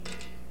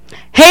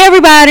Hey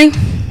everybody.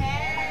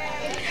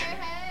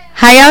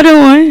 How y'all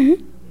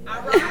doing?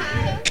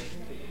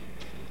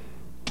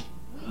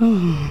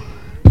 Oh,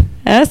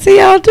 I see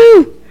y'all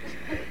too.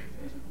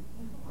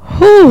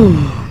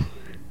 Whew.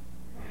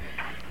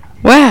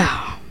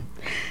 Wow.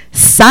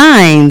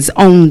 Signs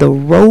on the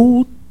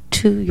road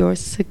to your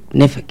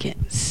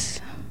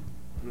significance.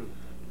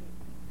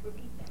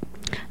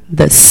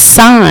 The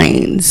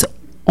signs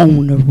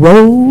on the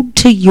road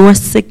to your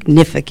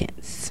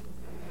significance.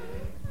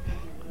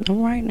 All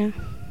right now.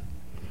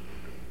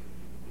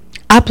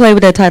 I play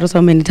with that title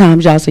so many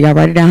times, y'all, so y'all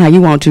write it down how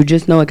you want to.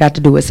 Just know it got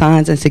to do with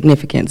signs and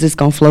significance. It's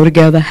going to flow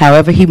together.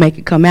 However he make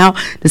it come out,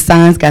 the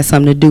signs got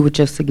something to do with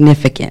your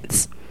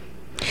significance.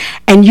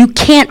 And you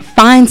can't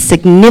find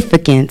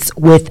significance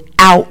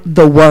without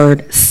the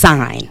word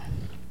sign.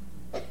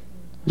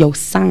 Your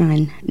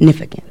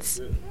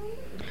significance.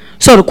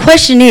 So the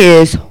question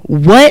is,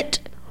 what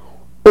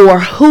or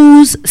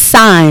whose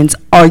signs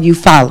are you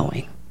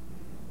following?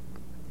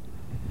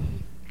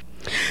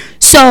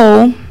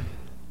 So,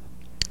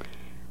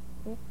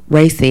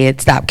 Ray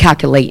said, stop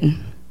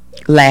calculating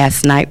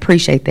last night.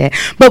 Appreciate that.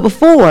 But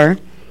before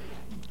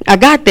I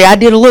got there, I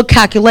did a little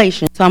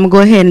calculation. So I'm going to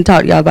go ahead and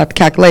talk to y'all about the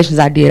calculations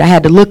I did. I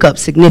had to look up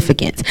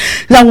significance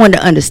because I wanted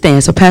to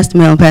understand. So Pastor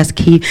Mel and Pastor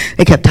Keith,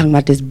 they kept talking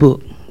about this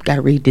book. Got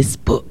to read this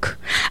book.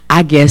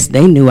 I guess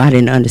they knew I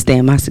didn't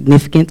understand my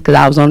significance because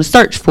I was on a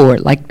search for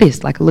it like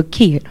this, like a little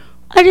kid.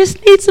 I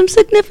just need some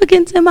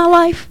significance in my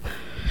life.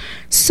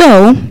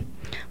 So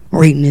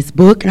reading this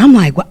book, and I'm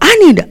like, well, I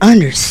need to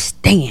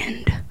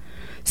understand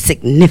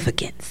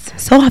significance.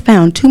 So I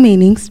found two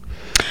meanings.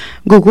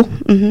 Google.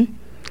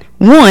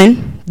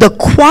 One, the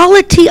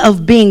quality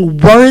of being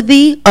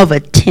worthy of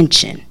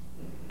attention.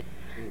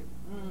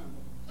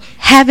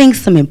 Having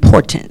some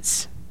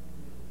importance.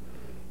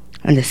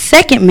 And the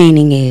second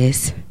meaning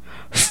is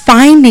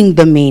finding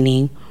the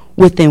meaning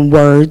within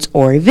words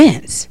or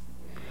events.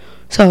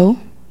 So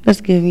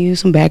let's give you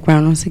some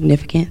background on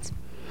significance.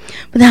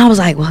 But then I was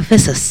like, well, if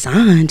it's a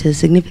sign to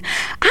significance,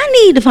 I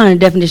need to find a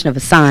definition of a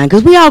sign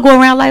because we all go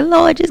around like,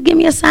 Lord, just give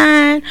me a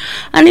sign.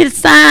 I need a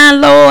sign,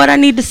 Lord. I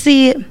need to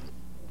see it.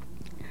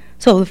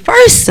 So the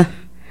first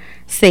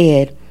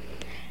said,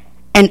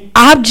 an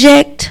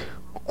object,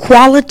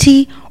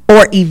 quality,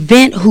 or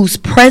event whose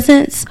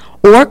presence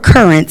or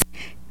occurrence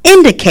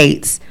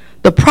indicates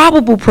the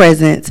probable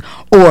presence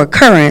or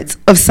occurrence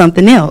of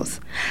something else.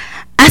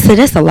 I said,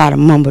 that's a lot of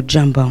mumbo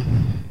jumbo.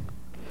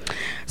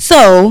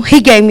 So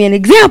he gave me an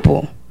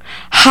example.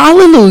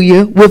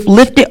 Hallelujah with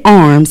lifted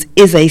arms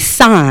is a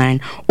sign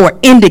or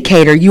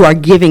indicator you are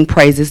giving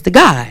praises to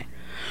God.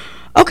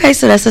 Okay,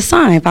 so that's a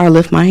sign. If I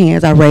lift my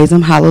hands, I raise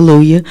them,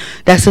 hallelujah.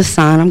 That's a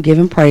sign I'm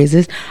giving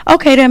praises.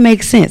 Okay, that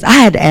makes sense. I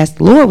had to ask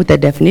the Lord what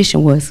that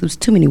definition was. It was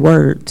too many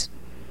words.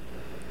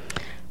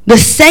 The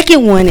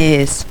second one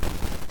is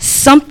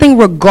something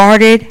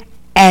regarded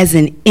as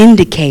an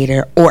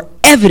indicator or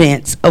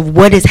evidence of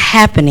what is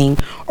happening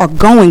or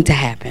going to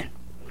happen.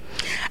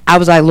 I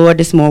was like, Lord,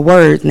 there's more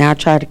words. Now I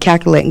try to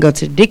calculate and go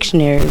to the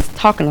dictionary. It's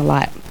talking a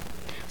lot.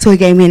 So he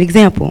gave me an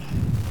example.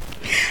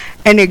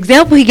 And the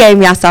example he gave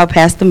me, I saw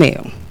Pastor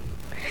Mel.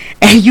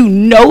 And you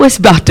know it's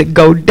about to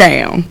go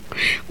down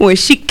when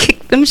she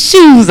kicked them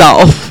shoes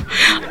off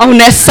on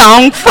that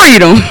song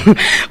Freedom.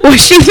 When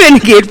she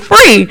finna get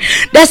free,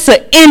 that's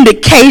an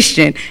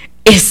indication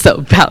it's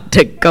about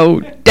to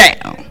go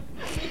down.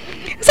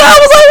 So I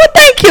was like, well,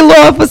 thank you,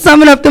 Lord, for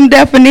summing up them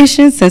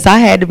definitions since I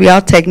had to be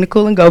all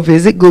technical and go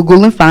visit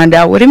Google and find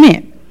out what it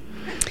meant.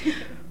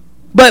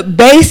 But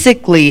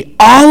basically,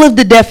 all of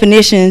the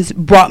definitions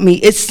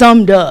it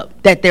summed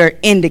up that they're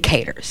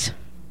indicators.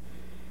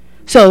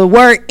 So the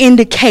word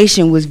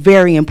indication was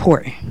very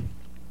important.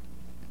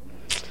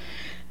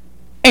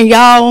 And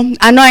y'all,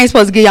 I know I ain't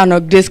supposed to give y'all no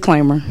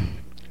disclaimer,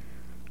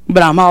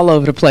 but I'm all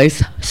over the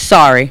place.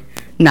 Sorry,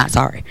 not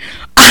sorry.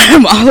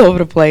 I'm all over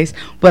the place,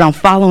 but I'm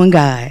following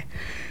God.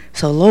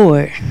 So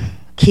Lord,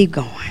 keep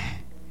going.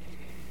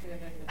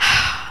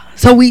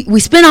 So we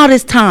spend all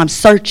this time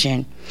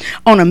searching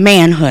on a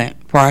manhunt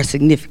for our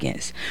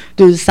significance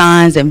through the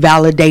signs and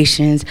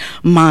validations.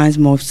 Mine's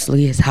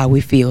mostly is how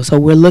we feel. So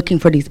we're looking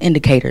for these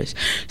indicators.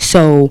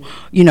 So,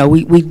 you know,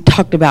 we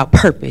talked about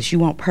purpose. You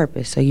want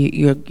purpose. So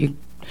you're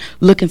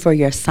looking for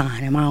your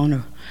sign. Am I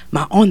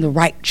on the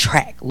right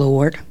track,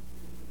 Lord?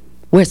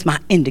 Where's my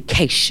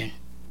indication?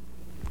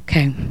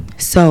 Okay,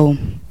 so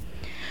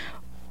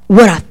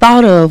what I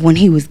thought of when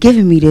he was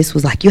giving me this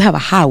was like you have a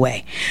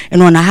highway.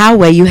 And on the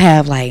highway you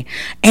have like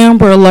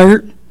Amber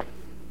Alert,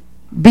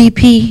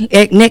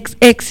 BP, next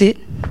exit,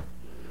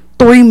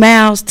 3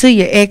 miles to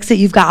your exit.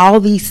 You've got all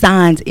these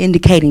signs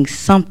indicating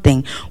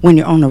something when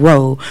you're on the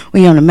road.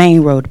 When you're on the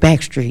main road, the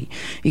back street,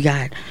 you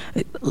got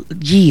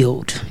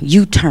yield,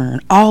 U-turn.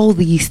 All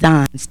these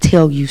signs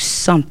tell you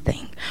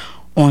something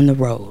on the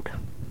road.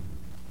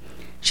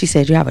 She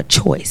said you have a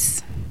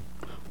choice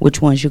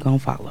which ones you're going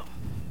to follow.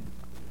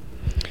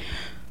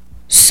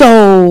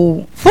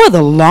 So for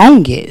the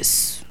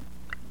longest,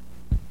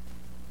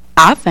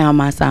 I found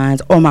my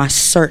signs or my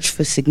search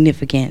for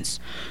significance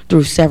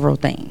through several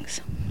things.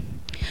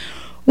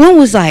 One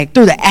was like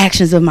through the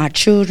actions of my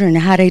children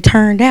and how they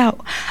turned out.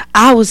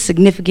 I was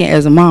significant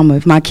as a mama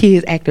if my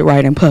kids acted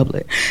right in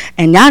public.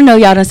 And y'all know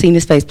y'all done seen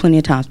this face plenty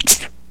of times.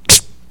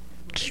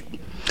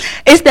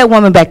 It's that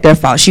woman back there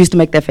fault. She used to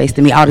make that face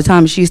to me all the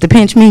time. She used to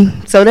pinch me.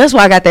 So that's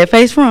where I got that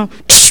face from.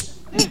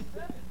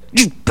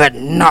 You better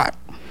not.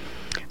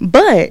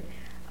 But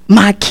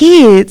my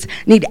kids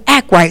need to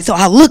act right so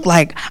I look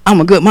like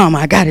I'm a good mama.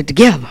 I got it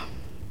together.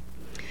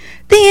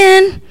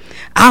 Then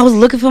I was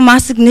looking for my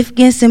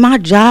significance in my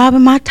job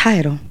and my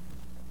title.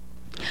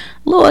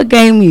 Lord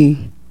gave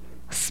me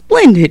a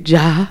splendid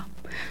job,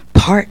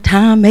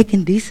 part-time,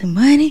 making decent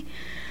money.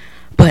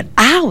 But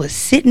I was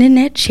sitting in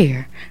that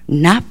chair,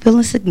 not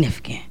feeling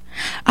significant.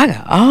 I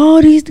got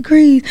all these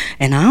degrees,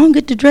 and I don't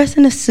get to dress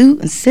in a suit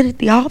and sit at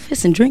the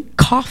office and drink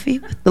coffee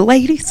with the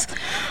ladies.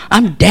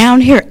 I'm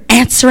down here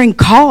answering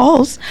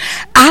calls.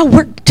 I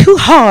worked too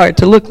hard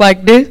to look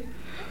like this.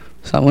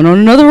 So I went on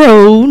another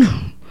road,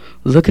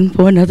 looking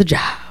for another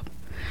job.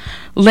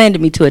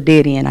 Landed me to a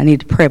dead end. I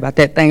need to pray about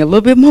that thing a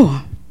little bit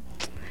more.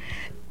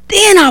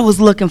 Then I was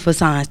looking for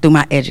signs through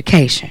my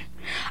education.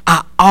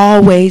 I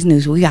always knew,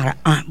 so we got an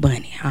Aunt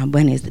Bunny. Aunt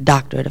Bunny is the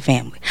doctor of the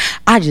family.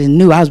 I just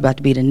knew I was about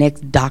to be the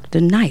next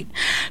Dr. Knight.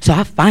 So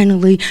I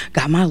finally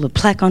got my little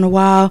plaque on the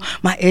wall,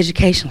 my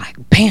education, like,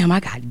 bam, I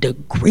got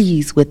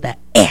degrees with the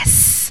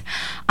S.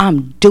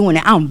 I'm doing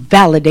it. I'm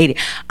validated.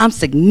 I'm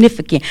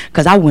significant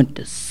because I went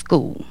to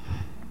school.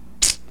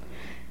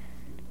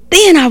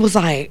 Then I was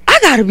like, I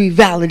got to be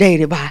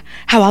validated by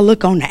how I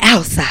look on the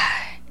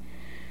outside.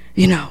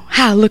 You know,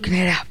 how I look in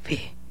that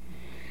outfit.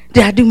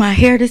 Did I do my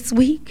hair this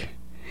week?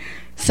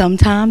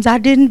 Sometimes I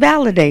didn't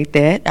validate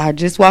that. I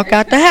just walk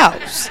out the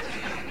house.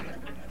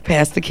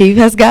 Pastor Keith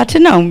has got to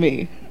know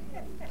me.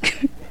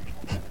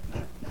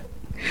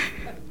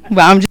 But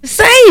I'm just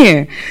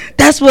saying,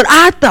 that's what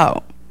I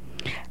thought.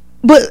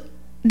 But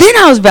then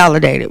I was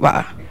validated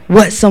by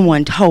what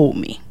someone told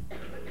me.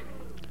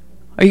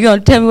 Are you going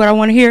to tell me what I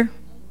want to hear?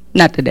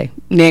 Not today.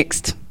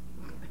 Next.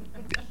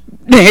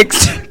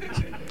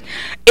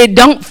 It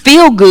don't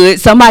feel good.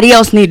 Somebody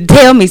else need to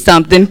tell me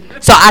something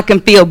so I can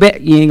feel better.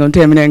 You ain't gonna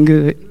tell me nothing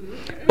good.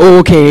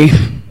 Okay.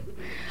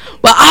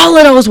 Well, all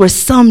of those were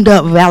summed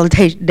up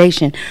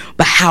validation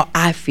by how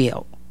I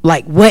feel.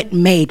 Like what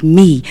made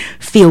me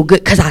feel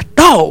good. Because I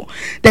thought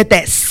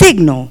that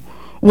signal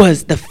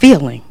was the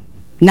feeling.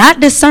 Not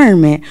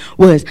discernment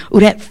was,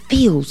 oh, that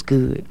feels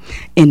good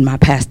in my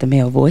Pastor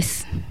Mel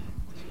voice.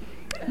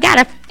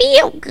 Gotta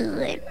feel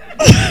good.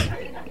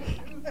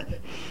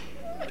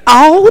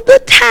 All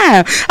the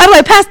time. I'm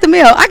like, Pastor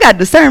Mel, I got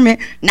discernment.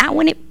 Not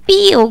when it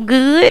feel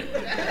good.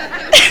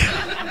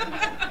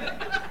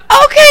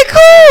 Okay,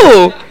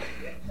 cool.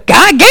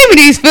 God gave me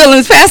these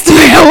feelings, Pastor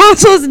Mel. What am I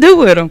supposed to do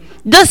with them?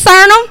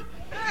 Discern them?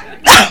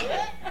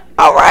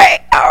 All right.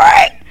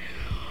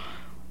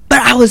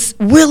 But I was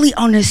really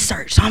on this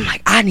search. So I'm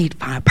like, I need to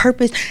find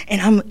purpose.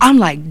 And I'm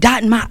like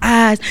dotting my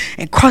I's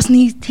and crossing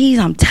these T's.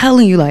 I'm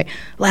telling you, like,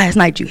 last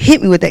night you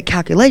hit me with that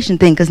calculation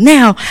thing. Because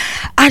now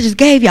I just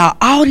gave y'all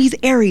all these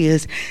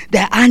areas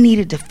that I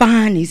needed to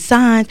find these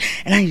signs.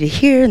 And I need to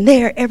here and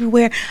there,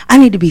 everywhere. I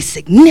need to be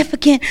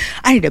significant.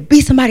 I need to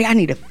be somebody. I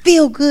need to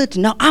feel good to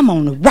know I'm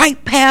on the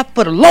right path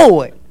for the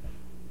Lord.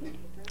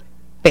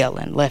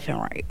 Failing left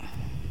and right.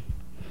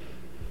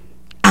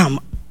 I'm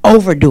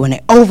overdoing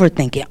it,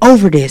 overthinking,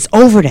 over this,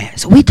 over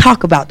that. So we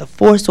talk about the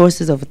 4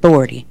 sources of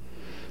authority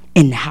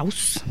in the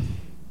house.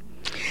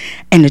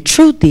 And the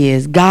truth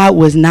is, God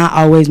was not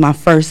always my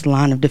first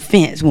line of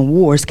defense when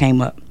wars came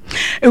up.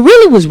 It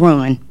really was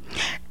run.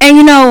 And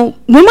you know,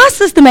 when my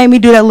sister made me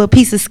do that little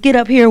piece of skit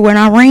up here when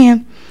I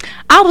ran,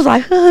 I was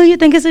like, oh, you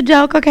think it's a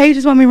joke? Okay, you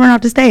just want me to run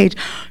off the stage.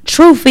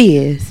 Truth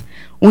is,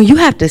 when you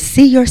have to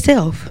see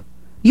yourself,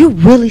 you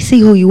really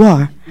see who you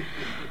are.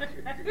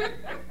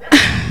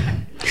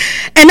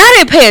 And I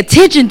didn't pay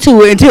attention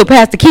to it until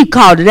Pastor Keith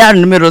called it out in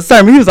the middle of the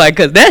sermon. He was like,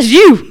 because that's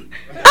you.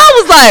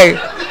 I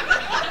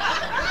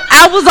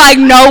was like,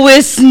 no,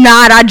 it's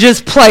not. I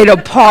just played a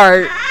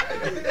part.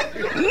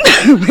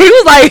 He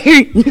was like,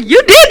 you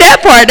did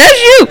that part.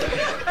 That's you.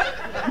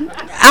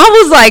 I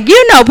was like,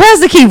 you know,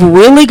 Pastor Keith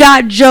really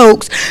got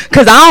jokes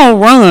because I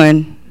don't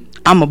run.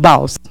 I'm a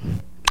boss.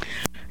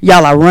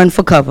 Y'all, I run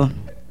for cover.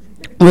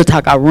 Real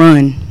talk, I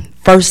run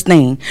first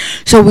thing.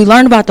 So we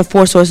learned about the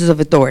 4 sources of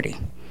authority.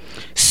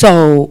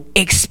 So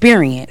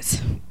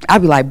experience, I'll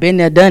be like, been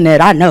there, done that.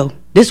 I know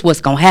this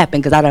what's gonna happen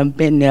because I done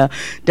been there,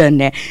 done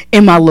that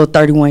in my little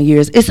 31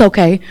 years. It's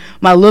okay.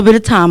 My little bit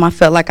of time, I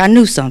felt like I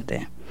knew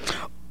something.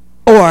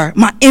 Or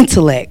my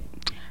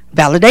intellect,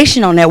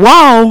 validation on that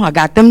wall. I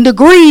got them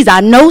degrees.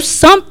 I know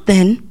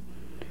something.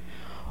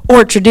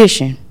 Or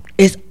tradition.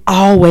 It's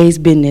always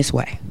been this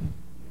way.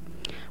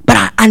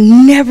 But I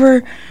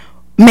never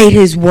made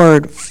his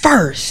word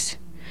first.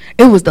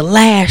 It was the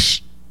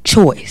last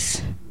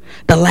choice.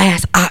 The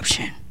last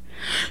option.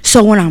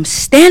 So when I'm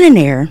standing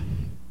there,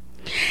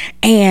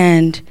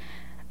 and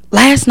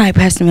last night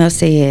Pastor Mel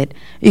said,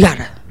 you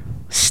gotta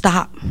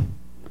stop.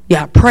 You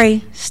gotta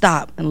pray,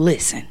 stop, and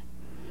listen.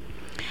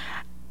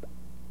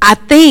 I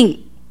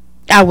think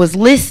I was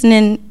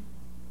listening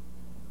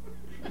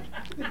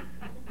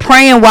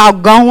praying while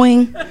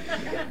going,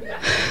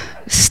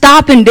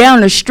 stopping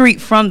down the street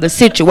from the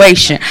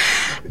situation.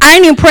 I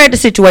didn't even pray at the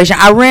situation.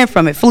 I ran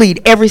from it, fled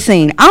every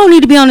scene. I don't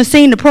need to be on the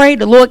scene to pray.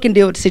 The Lord can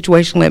deal with the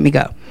situation. Let me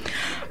go.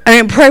 I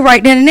didn't pray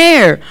right then and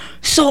there.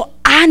 So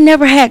I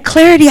never had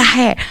clarity. I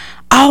had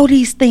all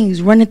these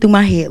things running through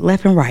my head,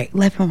 left and right.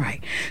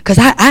 Because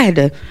I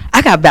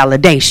got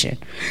validation.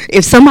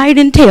 If somebody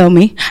didn't tell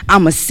me,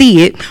 I'm going to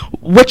see it.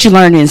 What you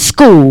learn in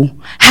school,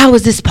 how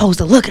is this supposed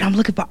to look? And I'm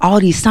looking for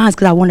all these signs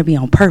because I want to be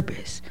on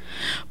purpose.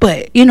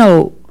 But,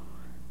 you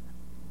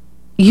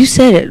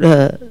said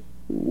it,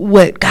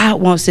 what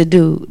God wants to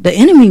do, the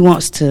enemy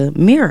wants to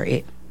mirror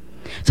it.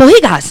 So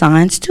he got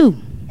signs too.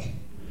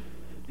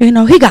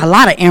 He got a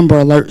lot of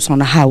Amber Alerts on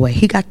the highway.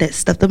 He got that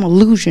stuff, them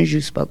illusions you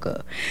spoke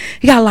of.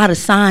 He got a lot of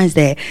signs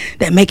that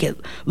make it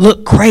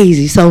look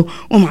crazy. So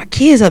when my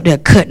kids up there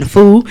cutting the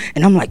food,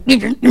 and I'm like,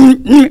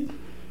 and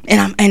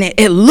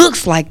it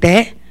looks like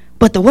that,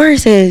 but the word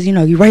says,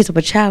 you raise up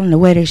a child in the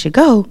way they should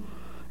go.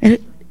 And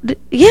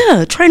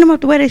train them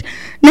up the way they.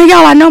 Now,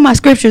 y'all, I know my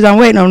scriptures. I'm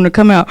waiting on them to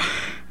come out.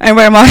 I ain't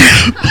ready my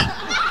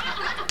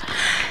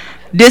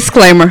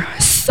disclaimer.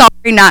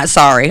 Sorry, not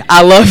sorry.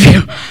 I love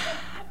you.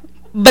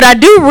 But I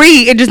do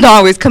read, it just don't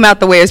always come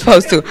out the way it's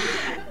supposed to.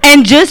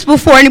 And just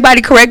before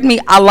anybody correct me,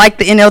 I like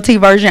the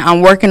NLT version.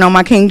 I'm working on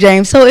my King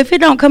James. So if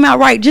it don't come out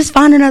right, just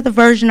find another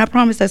version. I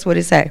promise that's what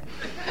it say.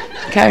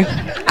 Okay?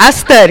 I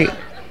studied.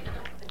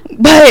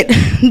 But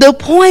the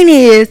point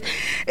is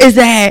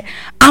that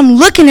I'm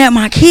looking at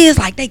my kids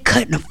like they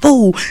cutting the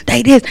food.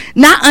 They this,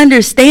 not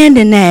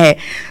understanding that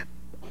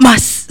my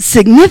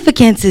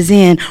significance is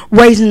in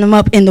raising them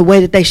up in the way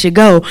that they should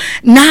go,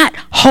 not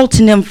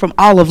halting them from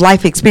all of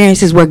life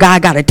experiences where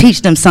God got to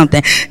teach them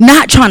something,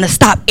 not trying to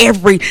stop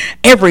every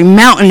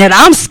mountain that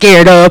I'm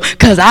scared of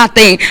because I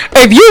think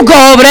if you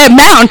go over that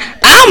mountain,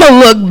 I'm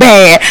going to look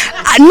bad.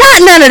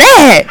 Not none of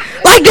that.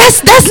 Like,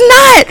 that's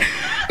not,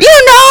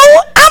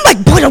 I'm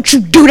like, boy, don't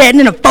you do that, and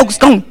then the folks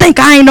going to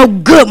think I ain't no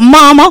good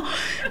mama.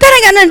 That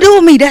ain't got nothing to do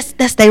with me.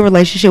 That's their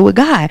relationship with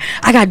God.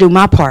 I got to do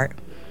my part.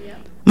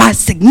 My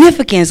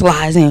significance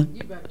lies in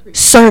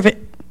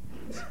serving.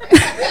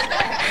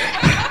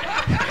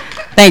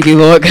 Thank you,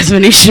 Lord, because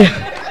Venetia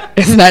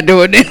is not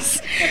doing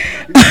this.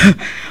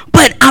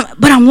 But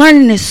I'm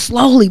learning this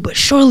slowly but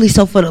surely.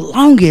 So for the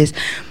longest,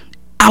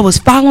 I was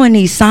following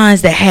these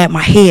signs that had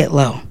my head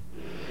low.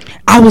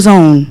 I was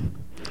on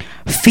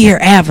Fear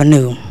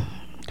Avenue,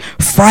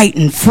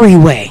 Frightened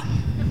Freeway.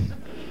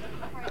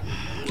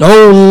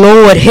 Oh,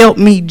 Lord, help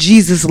me,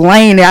 Jesus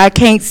Lane. I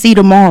can't see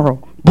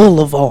tomorrow.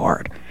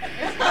 Boulevard.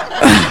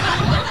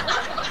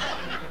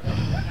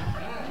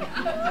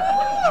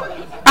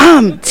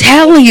 I'm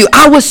telling you,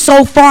 I was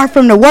so far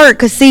from the word.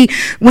 Because see,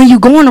 when you're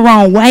going the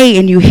wrong way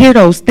and you hear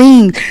those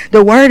things,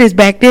 the word is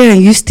back there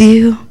and you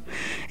still,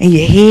 and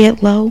your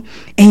head low,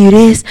 and you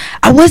this.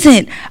 I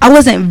wasn't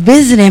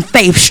visiting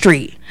Faith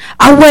Street.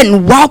 I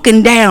wasn't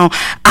walking down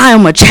I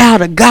am a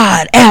child of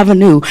God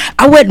Avenue.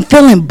 I wasn't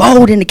feeling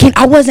bold in the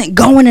kingdom. I wasn't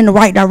going in the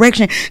right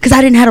direction because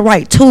I didn't have the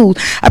right tools.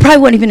 I probably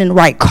wasn't even in the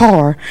right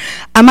car.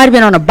 I might have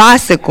been on a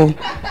bicycle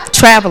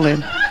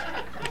traveling.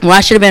 Well,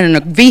 I should have been in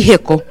a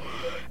vehicle.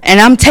 And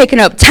I'm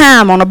taking up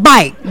time on a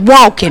bike,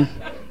 walking.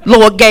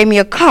 Lord gave me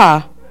a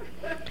car.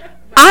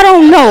 I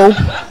don't know.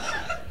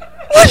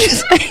 What you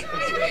say?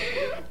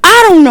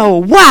 I don't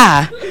know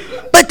why.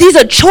 But these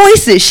are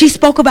choices. She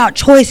spoke about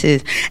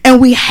choices. And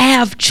we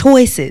have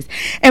choices.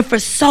 And for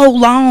so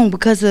long,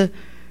 because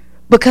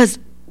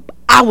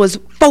I was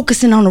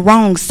focusing on the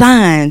wrong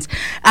signs,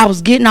 I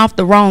was getting off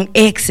the wrong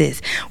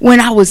exits. When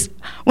I was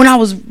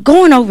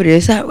going over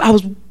this, I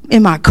was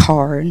in my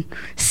car and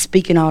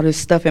speaking all this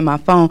stuff in my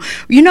phone.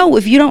 You know,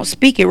 if you don't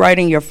speak it right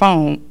in your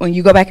phone, when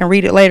you go back and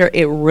read it later,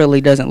 it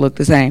really doesn't look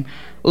the same.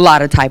 A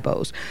lot of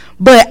typos.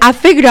 But I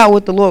figured out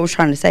what the Lord was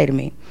trying to say to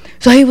me.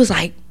 So he was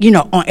like,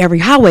 on every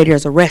highway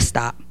there's a rest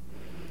stop.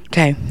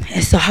 Okay.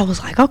 And so I was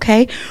like,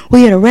 okay,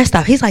 we at a rest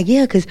stop. He's like,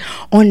 yeah, because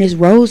on this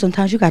road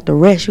sometimes you got to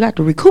rest, you got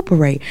to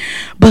recuperate.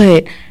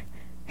 But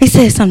he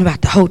said something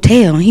about the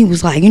hotel, and he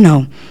was like,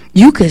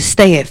 you could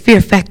stay at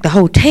Fear Factor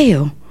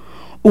Hotel,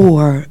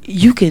 or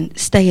you can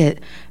stay at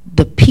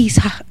the Peace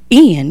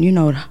Inn,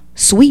 the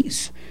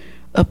suites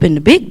up in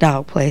the Big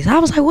Dog place. I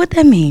was like, what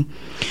that mean?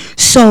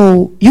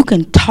 So you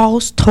can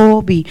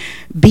toil, be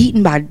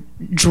beaten by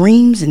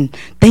dreams and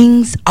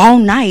things all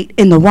night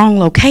in the wrong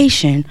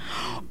location,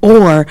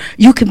 or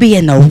you can be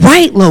in the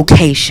right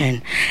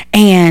location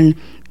and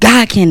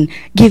God can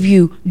give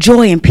you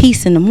joy and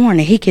peace in the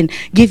morning. He can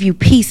give you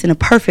peace and a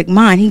perfect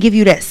mind. He can give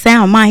you that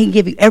sound mind. He can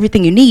give you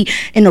everything you need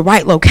in the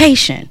right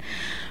location.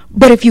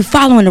 But if you're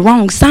following the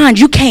wrong signs,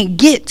 you can't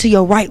get to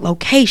your right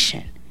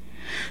location.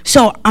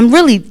 So I'm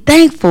really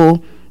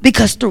thankful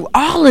because through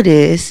all of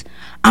this,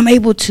 I'm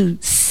able to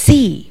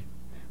see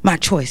my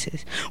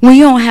choices. When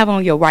you don't have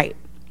on your right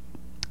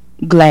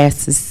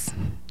glasses,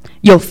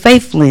 your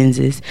faith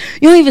lenses,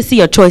 you don't even see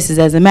your choices.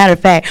 As a matter of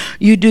fact,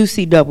 you do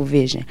see double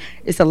vision.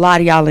 It's a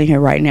lot of y'all in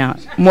here right now.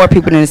 More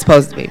people than it's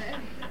supposed to be.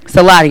 It's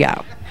a lot of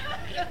y'all.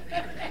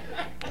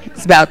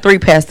 It's about 3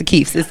 Pastor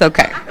Keiths. It's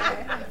okay.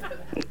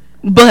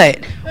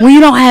 But when you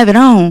don't have it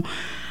on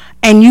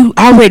and you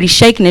already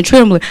shaking and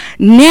trembling,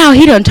 now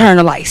he done turned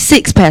to like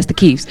 6 Pastor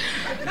Keiths.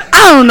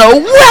 I don't know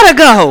where to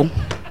go.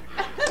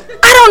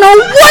 I don't know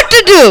what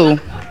to do.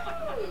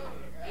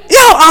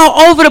 Y'all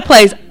all over the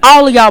place.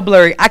 All of y'all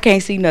blurry. I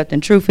can't see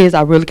nothing. Truth is,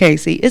 I really can't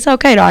see. It's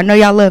okay though. I know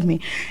y'all love me.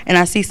 And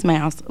I see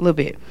smiles a little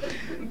bit.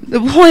 The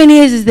point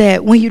is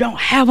that when you don't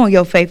have on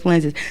your faith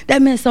lenses,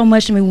 that meant so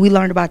much to me when we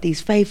learned about these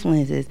faith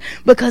lenses.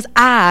 Because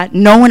I,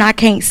 knowing I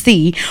can't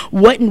see,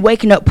 wasn't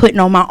waking up putting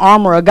on my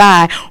armor of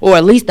God, or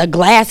at least the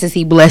glasses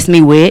he blessed me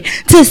with,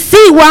 to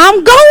see where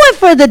I'm going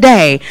for the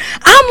day.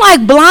 I'm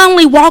like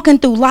blindly walking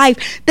through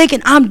life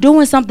thinking I'm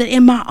doing something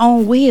in my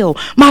own will.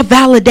 My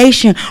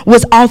validation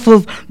was off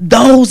of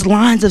those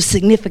lines of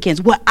significance,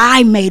 what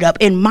I made up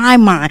in my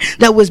mind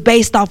that was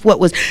based off what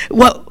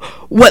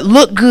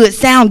looked good,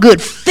 sound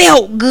good,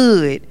 felt good.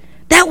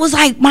 That was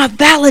like my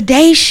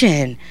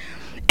validation.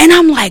 And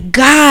I'm like,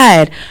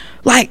 God,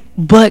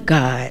 but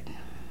God.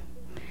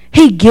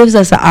 He gives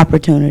us an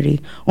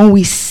opportunity when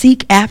we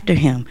seek after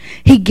him.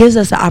 He gives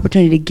us an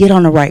opportunity to get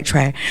on the right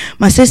track.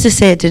 My sister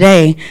said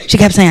today, she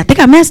kept saying, I think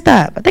I messed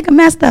up. I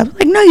was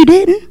like, no, you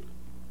didn't.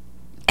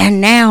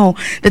 And now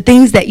the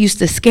things that used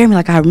to scare me,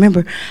 like I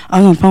remember I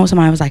was on the phone with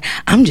somebody, I was like,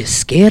 I'm just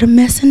scared of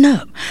messing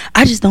up.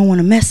 I just don't want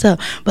to mess up.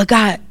 But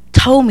God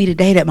told me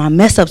today that my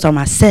mess ups are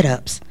my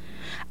setups.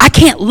 I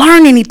can't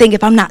learn anything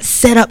if I'm not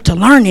set up to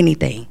learn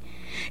anything.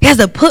 He has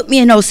to put me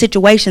in those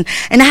situations,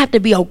 and I have to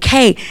be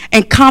okay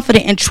and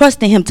confident and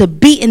trusting him to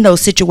be in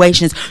those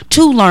situations,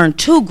 to learn,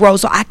 to grow,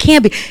 so I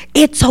can be.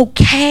 It's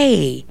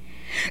okay.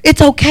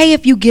 It's okay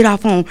if you get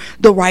off on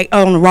the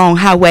wrong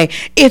highway.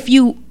 If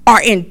you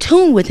are in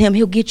tune with him,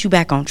 he'll get you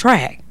back on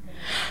track.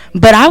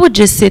 But I would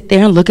just sit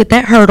there and look at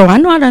that hurdle. I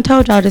know I done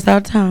told y'all this all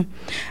the time.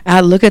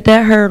 I look at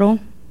that hurdle,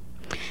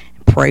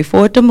 pray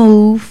for it to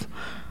move,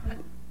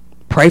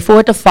 pray for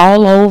it to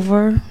fall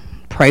over,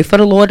 pray for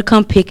the Lord to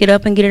come pick it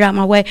up and get it out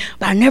my way.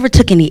 But I never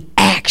took any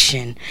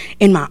action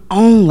in my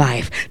own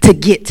life to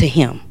get to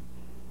him.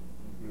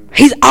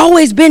 He's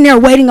always been there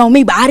waiting on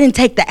me, but I didn't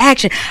take the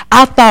action.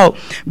 I thought,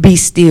 be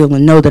still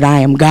and know that I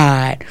am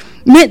God,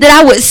 meant that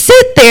I would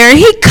sit there and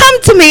he'd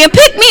come to me and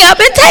pick me up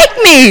and take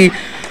me.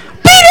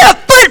 Be the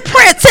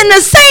footprints in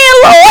the sand,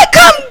 Lord,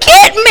 come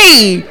get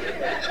me.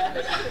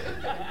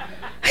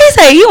 He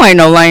said, you ain't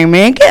no lame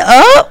man, get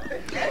up.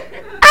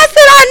 I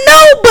said, I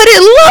know, but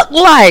it looked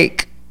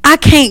like I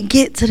can't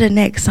get to the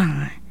next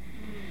sign.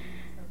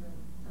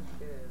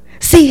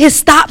 See, his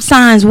stop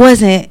signs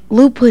wasn't,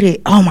 Lou put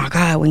it, oh my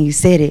God, when you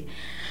said it.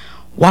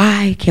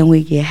 Why can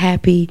we get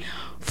happy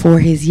for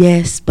his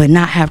yes, but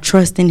not have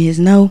trust in his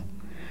no?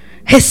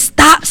 His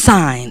stop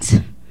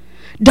signs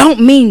don't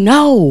mean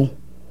no.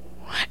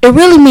 It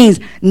really means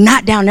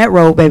not down that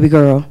road, baby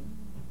girl.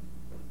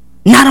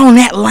 Not on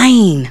that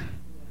lane.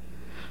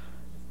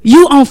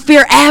 You on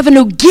Fear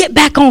Avenue, get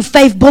back on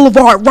Faith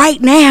Boulevard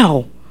right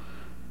now.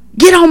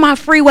 Get on my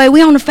freeway.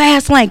 We on the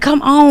fast lane.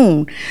 Come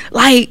on.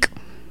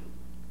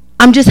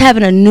 I'm just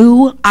having a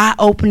new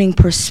eye-opening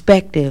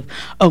perspective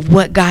of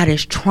what God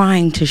is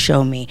trying to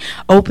show me.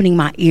 Opening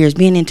my ears,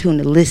 being in tune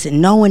to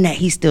listen, knowing that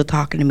he's still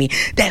talking to me.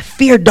 That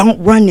fear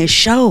don't run this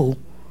show.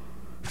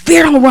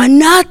 Fear don't run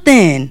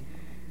nothing.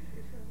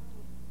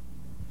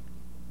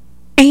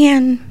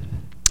 And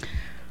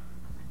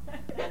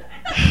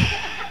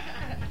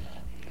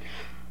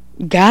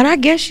God, I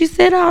guess you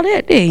said all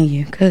that, didn't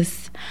you?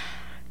 Because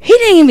he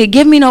didn't even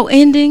give me no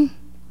ending.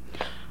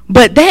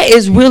 But that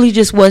is really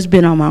just what's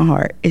been on my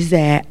heart, is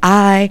that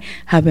I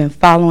have been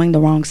following the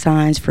wrong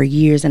signs for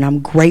years, and I'm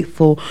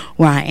grateful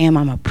where I am.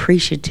 I'm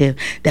appreciative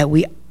that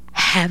we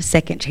have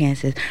second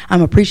chances.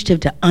 I'm appreciative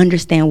to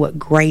understand what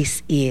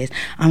grace is.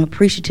 I'm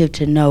appreciative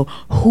to know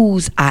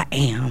whose I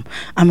am.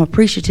 I'm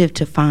appreciative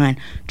to find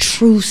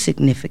true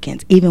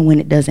significance, even when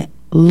it doesn't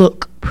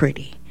look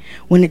pretty,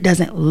 when it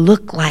doesn't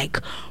look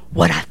like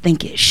what I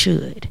think it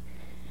should.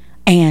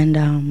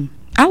 And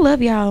I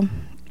love y'all.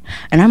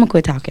 And I'm going to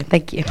quit talking.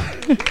 Thank you.